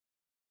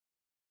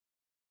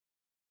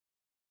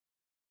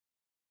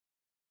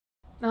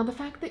Now, the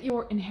fact that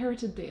your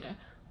inherited data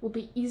will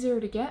be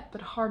easier to get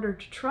but harder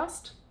to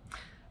trust,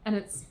 and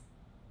it's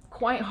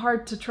quite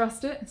hard to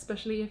trust it,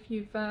 especially if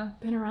you've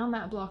been around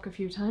that block a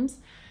few times,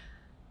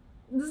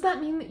 does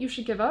that mean that you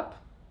should give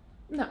up?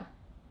 No.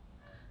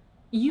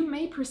 You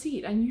may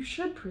proceed, and you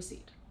should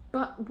proceed,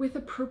 but with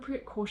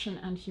appropriate caution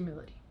and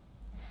humility.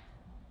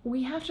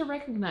 We have to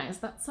recognize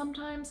that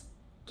sometimes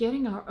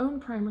getting our own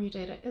primary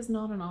data is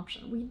not an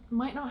option. We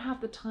might not have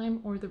the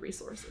time or the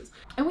resources,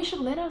 and we should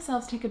let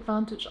ourselves take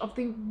advantage of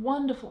the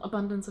wonderful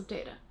abundance of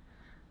data.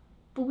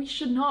 But we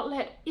should not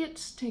let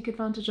it take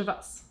advantage of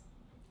us.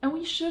 And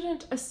we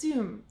shouldn't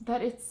assume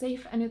that it's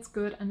safe and it's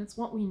good and it's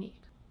what we need,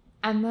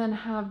 and then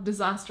have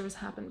disasters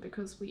happen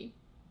because we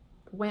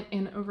went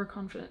in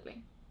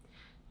overconfidently.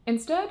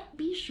 Instead,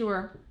 be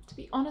sure to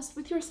be honest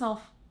with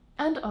yourself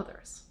and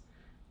others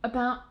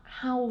about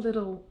how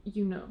little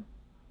you know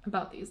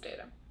about these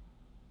data.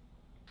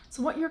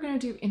 So what you're going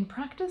to do in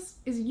practice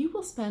is you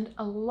will spend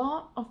a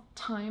lot of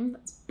time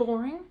that's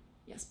boring,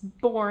 yes,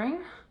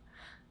 boring,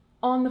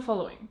 on the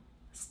following.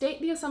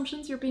 State the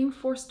assumptions you're being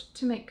forced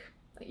to make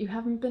that you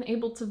haven't been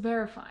able to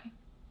verify.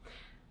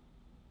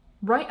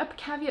 Write up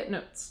caveat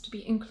notes to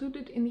be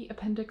included in the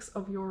appendix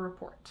of your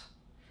report.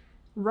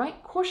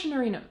 Write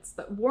cautionary notes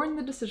that warn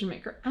the decision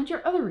maker and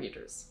your other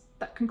readers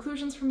that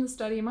conclusions from the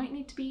study might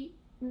need to be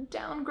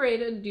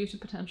downgraded due to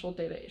potential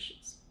data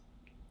issues.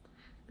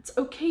 It's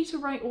okay to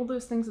write all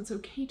those things. It's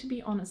okay to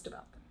be honest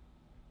about them.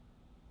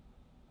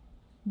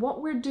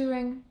 What we're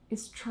doing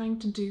is trying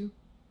to do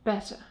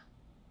better.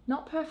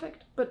 Not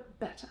perfect, but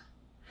better.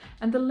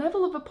 And the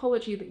level of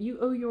apology that you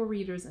owe your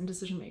readers and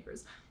decision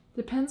makers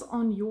depends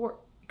on your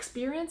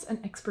experience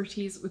and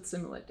expertise with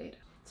similar data.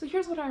 So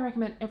here's what I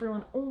recommend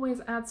everyone always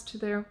adds to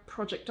their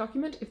project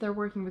document if they're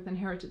working with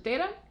inherited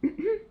data.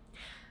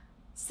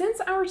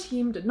 Since our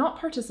team did not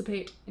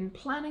participate in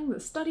planning the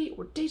study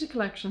or data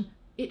collection,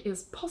 it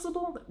is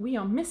possible that we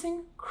are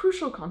missing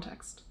crucial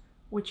context,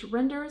 which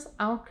renders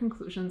our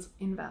conclusions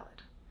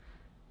invalid.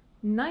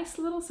 Nice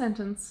little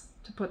sentence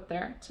to put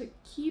there to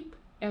keep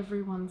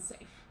everyone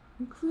safe,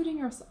 including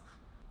yourself.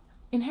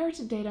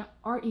 Inherited data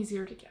are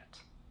easier to get,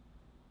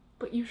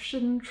 but you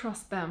shouldn't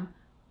trust them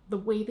the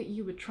way that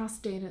you would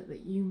trust data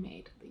that you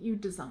made, that you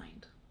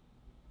designed.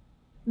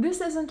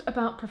 This isn't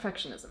about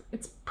perfectionism.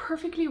 It's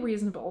perfectly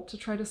reasonable to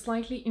try to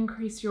slightly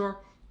increase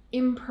your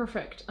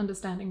imperfect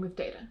understanding with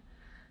data.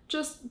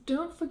 Just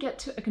don't forget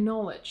to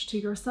acknowledge to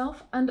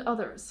yourself and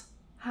others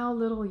how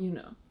little you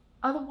know.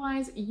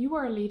 Otherwise, you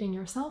are leading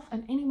yourself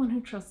and anyone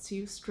who trusts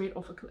you straight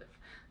off a cliff.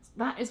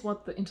 That is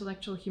what the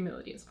intellectual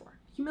humility is for.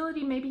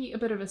 Humility may be a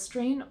bit of a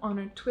strain on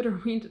a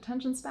Twitter-weaned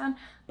attention span,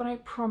 but I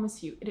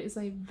promise you, it is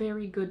a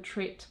very good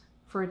trait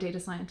for a data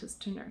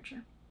scientist to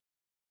nurture.